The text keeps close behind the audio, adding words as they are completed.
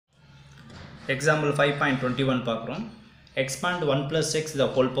Example 5.21 பார்க்கிறோம். Expand 1 plus x the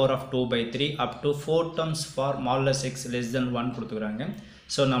whole power of 2 by 3 up to 4 terms for modulus x less than 1 கொடுத்துக்கிறாங்க.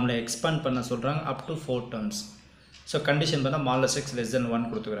 So நம்மளை expand பண்ண சொல்றாங்க up to 4 terms. So condition பண்ண modulus x less than 1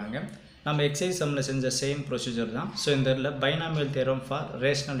 கொடுத்துக்கிறாங்க. நம்ம exercise sumல செஞ்ச same procedure தான். So இந்த இடத்துல binomial theorem for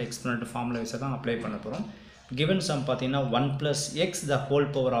rational exponent formula வச்சு தான் apply பண்ண போறோம். Given sum பார்த்தீங்கன்னா 1 plus x the whole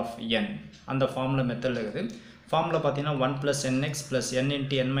power of n அந்த formula method இருக்குது. Formula பார்த்தீங்கன்னா 1 plus nx plus n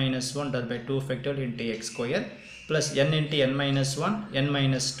into n minus 1 divided by 2 factorial into x square plus n into n minus 1 n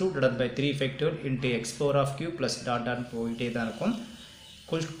minus 2 divided by 3 factorial into x power of q plus dot dot போயிட்டே தான் இருக்கும்.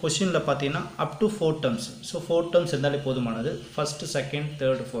 Questionல பார்த்தீங்கன்னா up to 4 terms. So 4 terms இருந்தாலே போதுமானது. First, second,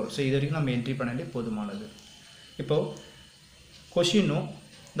 third, fourth. So இது வரைக்கும் நம்ம entry பண்ணாலே போதுமானது. இப்போ கொஸ்டினும்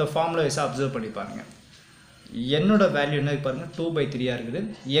இந்த ஃபார்முலா வைஸாக அப்சர்வ் பண்ணி பாருங்க. என்னோட வேல்யூ என்ன பாருங்க 2/3 இருக்குது,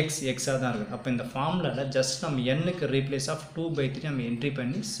 எக்ஸாக தான் இருக்குது. அப்போ இந்த ஃபார்முலாவில் ஜஸ்ட் நம்ம எண்ணுக்கு ரீப்ளேஸ் ஆஃப் 2/3 நம்ம என்ட்ரி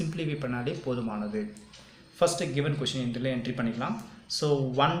பண்ணி சிம்பிளிஃபை பண்ணாலே போதுமானது. ஃபஸ்ட்டு கிவன் கொஷின் இதில் என்ட்ரி பண்ணிக்கலாம். So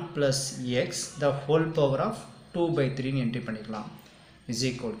 1 + x the whole power of 2/3 entry பண்ணிக்கலாம் இஸ்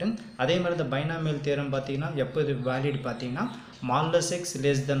ஈக்குவல் டு அதே மாதிரி இந்த பைனாமியல் தியரம் பார்த்தீங்கன்னா எப்போ இது வேலிட் பார்த்தீங்கன்னா மாடுலஸ் x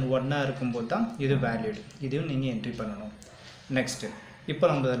லெஸ் தென் 1 இருக்கும்போது தான் இது வேலிட். இதையும் நீங்கள் என்ட்ரி பண்ணணும். நெக்ஸ்ட்டு இப்போ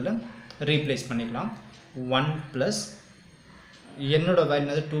நம்ம இதில் ரீப்ளேஸ் பண்ணிக்கலாம். 1 plus என்னோட வேல்யூ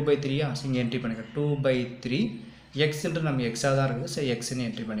வந்து 2/3 இங்கே என்ட்ரி பண்ணிக்கலாம். 2/3 எக்ஸ்ன்ற நம்ம எக்ஸாக தான் இருக்குது. ஸோ எக்ஸ்ன்னு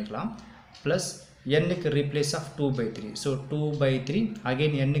என்ட்ரி பண்ணிக்கலாம். ப்ளஸ் எண்ணுக்கு ரீப்ளேஸ் ஆஃப் 2/3. ஸோ 2/3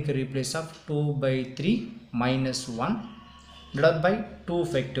 அகெயின் எண்ணுக்கு replace of 2/3 minus 1 divided by 2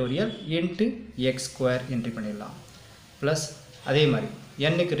 factorial into x square entry பண்ணிடலாம். ப்ளஸ் அதே மாதிரி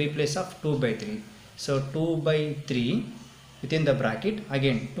எண்ணுக்கு replace of 2/3. So 2/3 within the bracket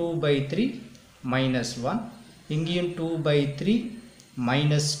again 2/3 minus 1 இங்கேயும் 2/3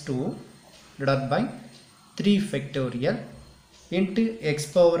 minus 2 divided by 3 factorial into x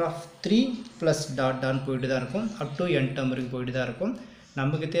power of 3 plus dot dot போயிட்டு தான் இருக்கும். up to n term வரைக்கும் போயிட்டு தான் இருக்கும்.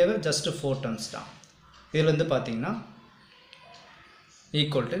 நமக்கு தேவை just 4 terms தான். இதில் வந்து பார்த்தீங்கன்னா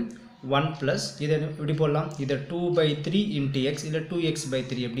equal to 1 plus இதை எப்படி போடலாம், இதை 2/3 into x இல்லை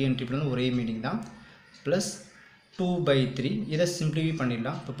 2x/3 எப்படி என்ட்ரி பண்ணணும் ஒரே மீனிங் தான். ப்ளஸ் 2/3 இதை சிம்பிளிஃபை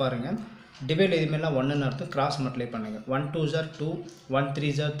பண்ணிடலாம். இப்போ பாருங்கள் டிவைட் எதுவுமேலாம் 1ன்னு அர்த்தம், கிராஸ் மல்டிப்ளை பண்ணுங்கள். 1 2s are 2 1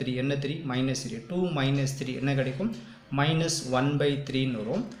 3s are 3 என்ன 3 -3 2 - 3 என்ன கிடைக்கும் -1/3ன்னு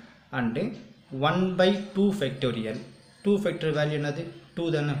வரும். அண்டு 1/2 ஃபேக்டோரியல் 2 ஃபேக்டோரியல் வேல்யூ என்னது 2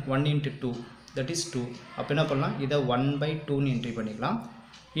 தானே, 1 into 2 தட் இஸ் 2. அப்போ என்ன பண்ணலாம், இதை 1/2ன்னு என்ட்ரி பண்ணிக்கலாம்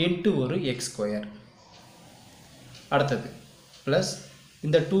இன்ட்டு ஒரு எக்ஸ் ஸ்கொயர். அடுத்தது ப்ளஸ்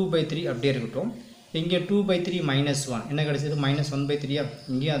இந்த 2/3 அப்படியே இருக்கட்டும். இங்கே 2/3 minus 1 என்ன கிடைச்சது -1/3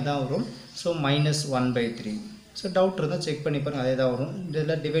 இங்கேயும் அதான் வரும். ஸோ -1/3. ஸோ டவுட் இருந்தால் செக் பண்ணி பாருங்கள், அதே தான் வரும்.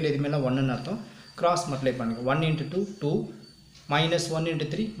 இதில் டிவைட் எதுவுமேலாம் 1ன்னு அர்த்தம், கிராஸ் மல்டிப்ளை பண்ணுங்கள். 1 into 2 2 -1 into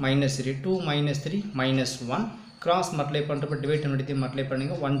 3 -3 2 -3 -1 கிராஸ் மல்டிப்ளை பண்ணுறப்ப டிவைட் பண்ணி மல்டிப்ளை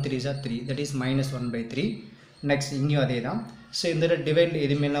பண்ணுங்கள். 1 3s are 3 that is -1/3. Next இங்கேயும் அதே தான். ஸோ இந்த டிவைட்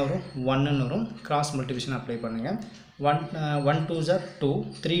எதுவுமேலாம் வரும் 1ன்னு வரும், கிராஸ் மல்டிபிகேஷன் அப்ளை பண்ணுங்கள். 1 2s are 2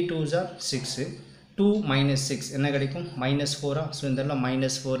 3 2s are 6 2 - 6 என்ன கிடைக்கும் -4. ஸோ இந்த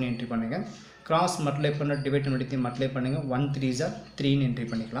 -4ன்னு என்ட்ரி பண்ணுங்கள். கிராஸ் மல்டிப்ளை பண்ண டிவைட் பண்ணி மல்டிப்ளை பண்ணுங்கள். 1 3s are 3ன்னு என்ட்ரி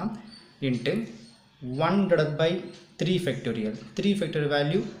பண்ணிக்கலாம். Into 1 divided by 3 factorial 3 factorial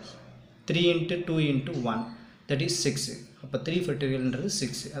value 3 into 2 into 1 that is 6. அப்போ 3 ஃபேக்டோரியல்ன்றது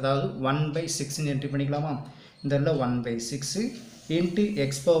 6, அதாவது 1/6ன்னு என்ட்ரி பண்ணிக்கலாமா. இந்த 1/6 into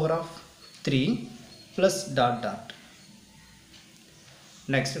X power of 3 plus dot dot.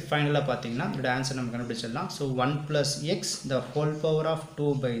 Next ஃபைனலாக பார்த்தீங்கன்னா இதோட ஆன்சர் நம்ம கண்டுபிடிச்சிடலாம். So 1 plus x the whole power of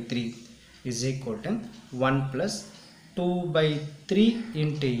 2/3 is equal to 1 plus 2/3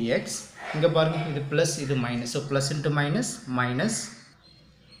 into x. இங்கே பாருங்கள் இது ப்ளஸ் இது minus. So plus into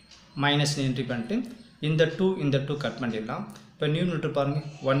மைனஸ்னு entry பண்ணிட்டு இந்த 2 கட் பண்ணிடலாம். இப்போ நியூமரேட்டர் பாருங்கள்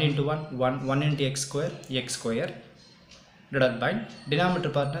 1 into 1 into x square divided by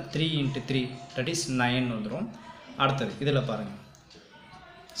denominator பார்த்தா 3 into 3 தட் இஸ் 9 வந்துடும். அடுத்தது இதில் பாருங்கள்.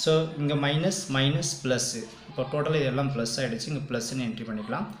 ஸோ இங்கே மைனஸ் ப்ளஸ்ஸு, இப்போ டோட்டலாக இதெல்லாம் ப்ளஸ் ஆகிடுச்சு. இங்கே ப்ளஸ்ன்னு என்ட்ரி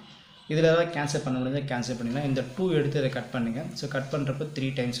பண்ணிக்கலாம். இதில் ஏதாவது கேன்சல் பண்ண முடிஞ்சால் கேன்சல் பண்ணிக்கலாம். இந்த 2 எடுத்து இதை கட் பண்ணுங்கள். ஸோ கட் பண்ணுறப்போ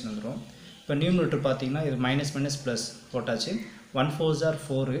 3 times வந்துடும். இப்போ நியூமரேட்டர் பார்த்தீங்கன்னா இது மைனஸ் ப்ளஸ் போட்டாச்சு. 1 4s are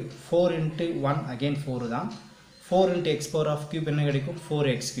 4 into 1 again 4 தான். 4 into x power of cube என்ன கிடைக்கும்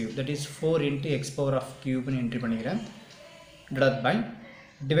 4x³ that is 4 into x power of cubeன்னு entry பண்ணிக்கிறேன். டிவைட் பை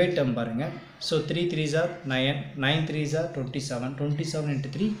டிவைட் டேர்ம் பாருங்கள். So 3 3s are 9 9 3s are 27 into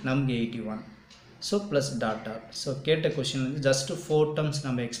 3 நமக்கு 81. So plus dot dot. So கேட்ட question வந்து just 4 terms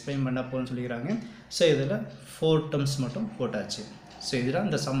நம்ம explain பண்ண போகிறோம்னு சொல்லிக்கிறாங்க. ஸோ இதில் 4 terms மட்டும் போட்டாச்சு. ஸோ இதுதான்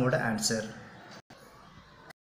இந்த சம்மோட ஆன்சர்.